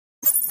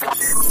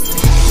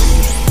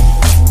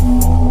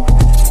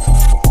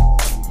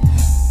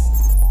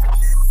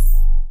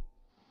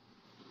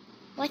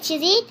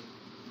Yazid?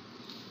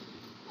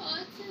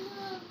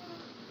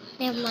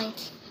 Never mind.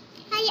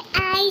 Hi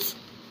guys.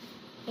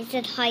 He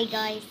said hi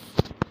guys.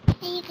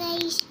 Hi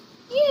guys.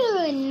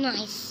 You're a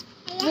nice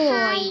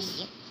boy.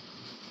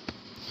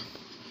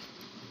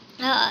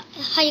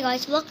 Hi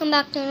guys, welcome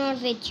back to another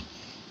video.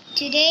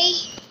 Today,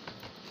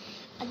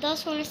 I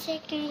just want to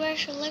say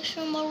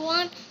congratulations,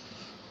 Marwan,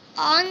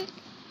 on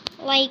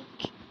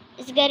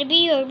it's gonna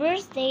be your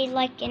birthday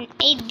in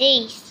 8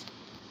 days.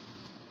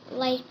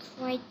 Right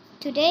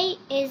today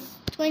is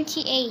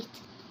 28th.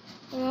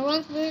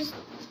 Marwan's birthday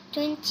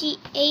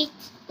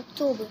 28th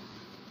October.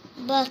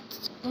 But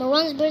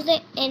Marwan's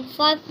birthday in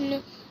 5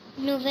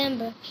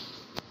 November.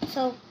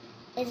 So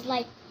it's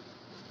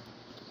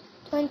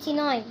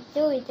 29,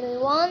 30,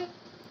 31,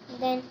 and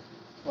then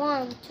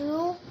 1,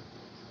 2,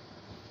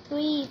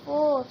 3,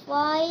 4,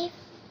 5.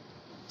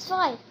 It's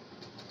 5.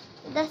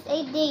 That's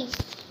 8 days.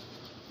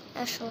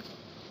 Actually.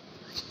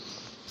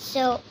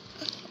 So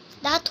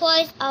that's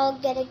why I'm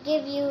gonna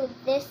give you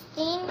this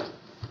thing,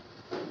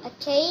 a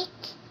cake,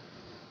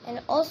 and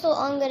also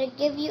I'm gonna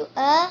give you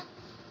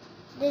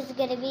this is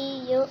gonna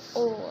be your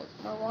all,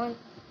 Marwan,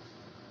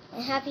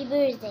 and happy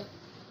birthday.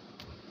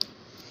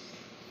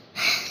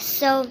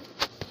 So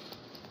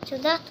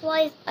that's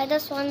why I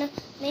just wanna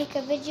make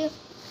a video,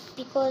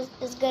 because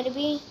it's gonna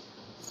be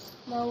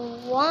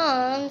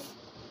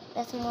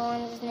that's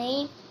Marwan's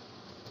name,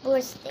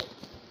 birthday.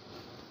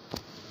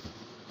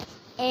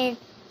 And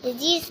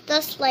Yazid's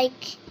just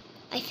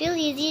I feel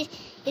Yazid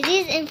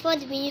in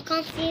front of me. You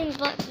can't see him,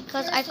 but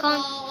because I can't.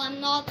 First of all, I'm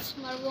not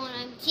Marwan.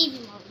 I'm TV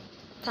Marwan.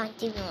 Fine,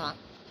 TV Marwan.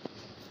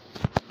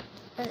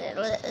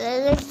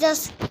 Let's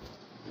just.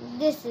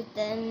 This is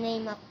the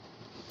name of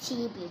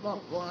TV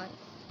Marwan.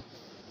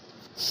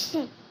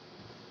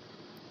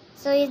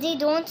 So Yazid,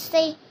 do you want to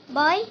say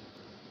bye?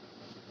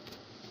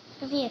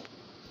 Come here,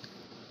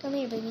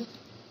 baby.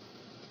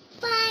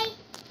 Bye.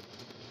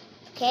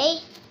 Okay.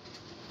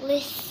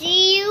 Let's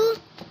see you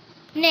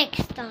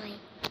next time.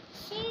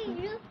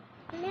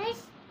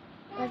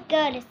 We're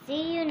gonna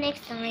see you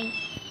next time.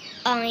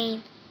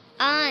 I'm